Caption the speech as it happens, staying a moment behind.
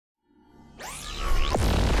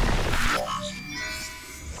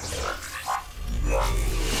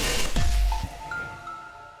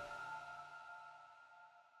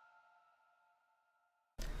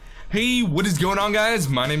Hey, what is going on, guys?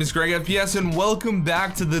 My name is GregFPS and welcome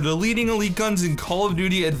back to the Deleting Elite Guns in Call of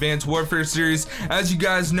Duty Advanced Warfare series. As you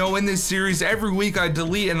guys know, in this series, every week I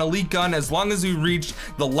delete an elite gun as long as we reach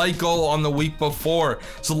the like goal on the week before.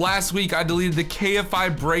 So last week I deleted the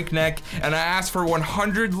KFI Breakneck and I asked for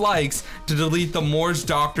 100 likes to delete the MORS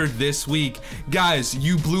Doctor this week. Guys,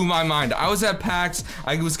 you blew my mind. I was at PAX,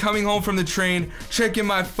 I was coming home from the train, checking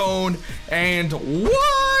my phone, and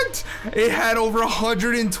what? It had over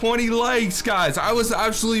 120 likes, guys. I was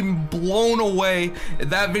absolutely blown away.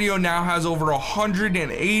 That video now has over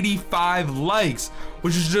 185 likes,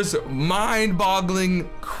 which is just mind-boggling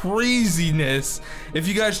craziness. If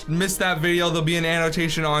you guys missed that video, there'll be an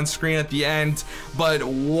annotation on screen at the end, but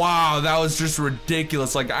wow, that was just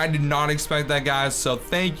ridiculous. Like, I did not expect that, guys. So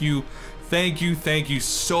thank you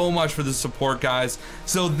so much for the support, guys.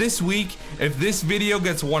 So this week, if this video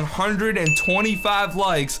gets 125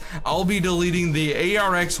 likes, I'll be deleting the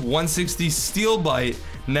ARX 160 Steelbite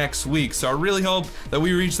next week. So I really hope that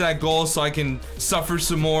we reach that goal so I can suffer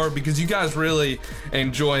some more, because you guys really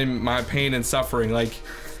enjoy my pain and suffering. Like,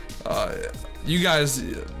 you guys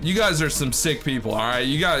are some sick people, all right?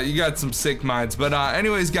 You got some sick minds. But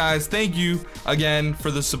anyways, guys, thank you again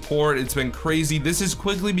for the support. It's been crazy. This is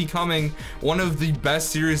quickly becoming one of the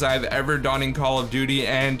best series I've ever done in Call of Duty,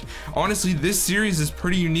 and honestly, this series is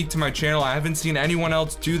pretty unique to my channel. I haven't seen anyone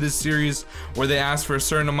else do this series where they ask for a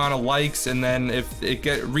certain amount of likes, and then if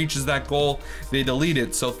it reaches that goal, they delete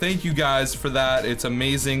it. So thank you guys for that. It's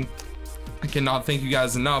amazing. I cannot thank you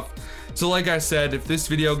guys enough. So like I said, if this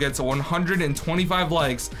video gets 125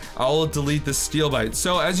 likes, I'll delete the Steelbite.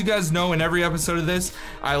 So as you guys know, in every episode of this,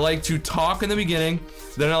 I like to talk in the beginning,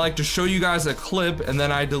 then I like to show you guys a clip, and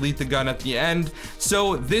then I delete the gun at the end.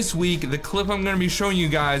 So this week, the clip I'm going to be showing you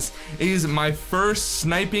guys is my first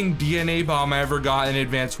sniping DNA bomb I ever got in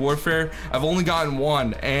Advanced Warfare. I've only gotten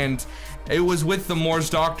one, and it was with the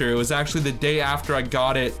MORS Doctor. It was actually the day after I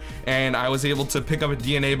got it, and I was able to pick up a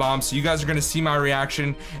DNA bomb. So you guys are going to see my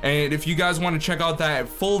reaction, and if you guys want to check out that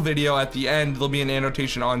full video at the end, there'll be an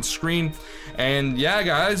annotation on screen. And yeah,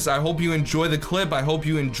 guys, I hope you enjoy the clip. I hope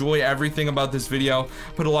you enjoy everything about this video.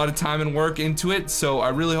 Put a lot of time and work into it, so I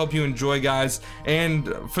really hope you enjoy, guys.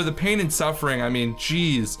 And for the pain and suffering, I mean,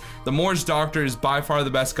 geez, the MORS Doctor is by far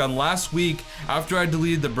the best gun. Last week, after I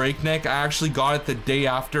deleted the Breakneck, I actually got it the day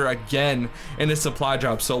after again in a supply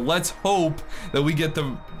drop. So let's hope that we get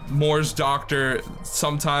the MORS Doctor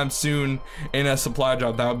sometime soon in a supply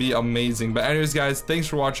drop. That would be amazing. But anyways, guys, thanks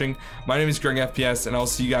for watching. My name is GregFPS, and I'll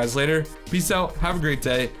see you guys later. Peace out, have a great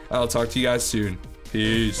day, and I'll talk to you guys soon.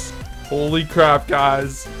 Peace. Holy crap,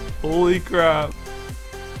 guys, holy crap.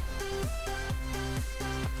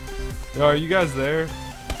 Yo, are you guys there?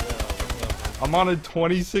 I'm on a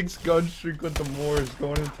 26 gun streak with the MORS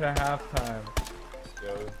going into halftime.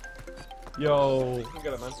 Yo. You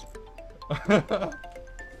got it, man.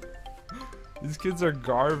 These kids are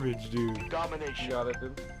garbage, dude. Domination. You got it,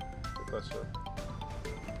 dude. Good question.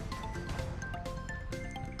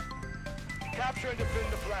 Capture and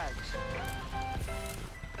defend the flags.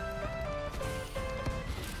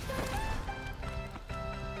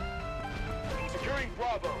 Securing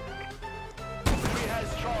Bravo. He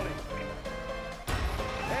has Charlie.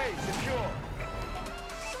 A secure.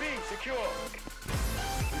 B secure.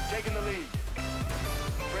 We've taken the lead.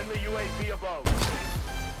 Friendly UAV above.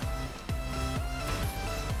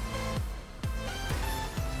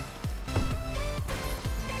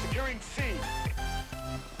 Securing C.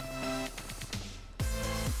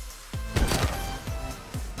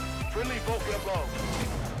 Friendly Vulcan above.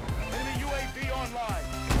 Enemy UAV online.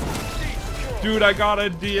 C secure. Dude, I got a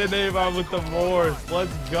DNA bomb with the MORS.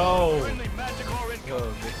 Let's go. Friendly magic orange. Yo,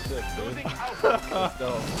 good shit, dude. Losing Alpha. Let's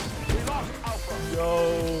go. We lost Alpha. Yo.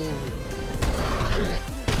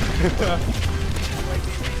 UAV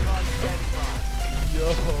recon standing by. Yo,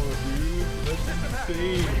 dude, that's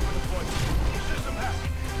insane. Ready for deployment. System hack.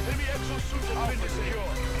 Enemy exosuits have been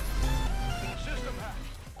secured. System hack.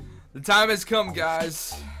 The time has come,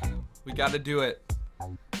 guys. We gotta do it.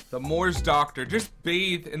 The MORS Doctor. Just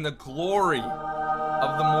bathe in the glory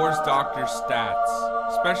of the MORS Doctor stats,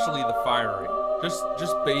 especially the fire rate.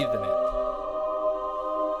 Just bathe in it.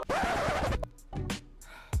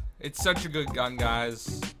 It's such a good gun,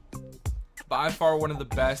 guys. By far one of the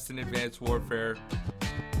best in Advanced Warfare.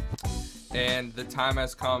 And the time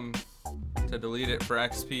has come to delete it for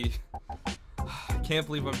XP. I can't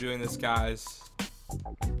believe I'm doing this, guys.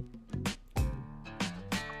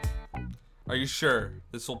 Are you sure?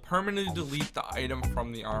 This will permanently delete the item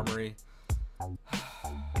from the armory.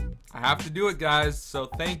 I have to do it, guys, so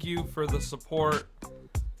thank you for the support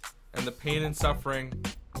and the pain and suffering.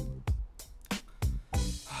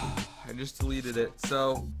 I just deleted it.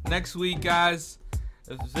 So next week, guys,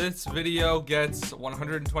 if this video gets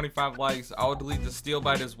 125 likes, I'll delete the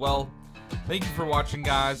Steelbite as well. Thank you for watching,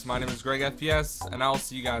 guys. My name is GregFPS, and I'll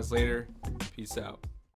see you guys later. Peace out.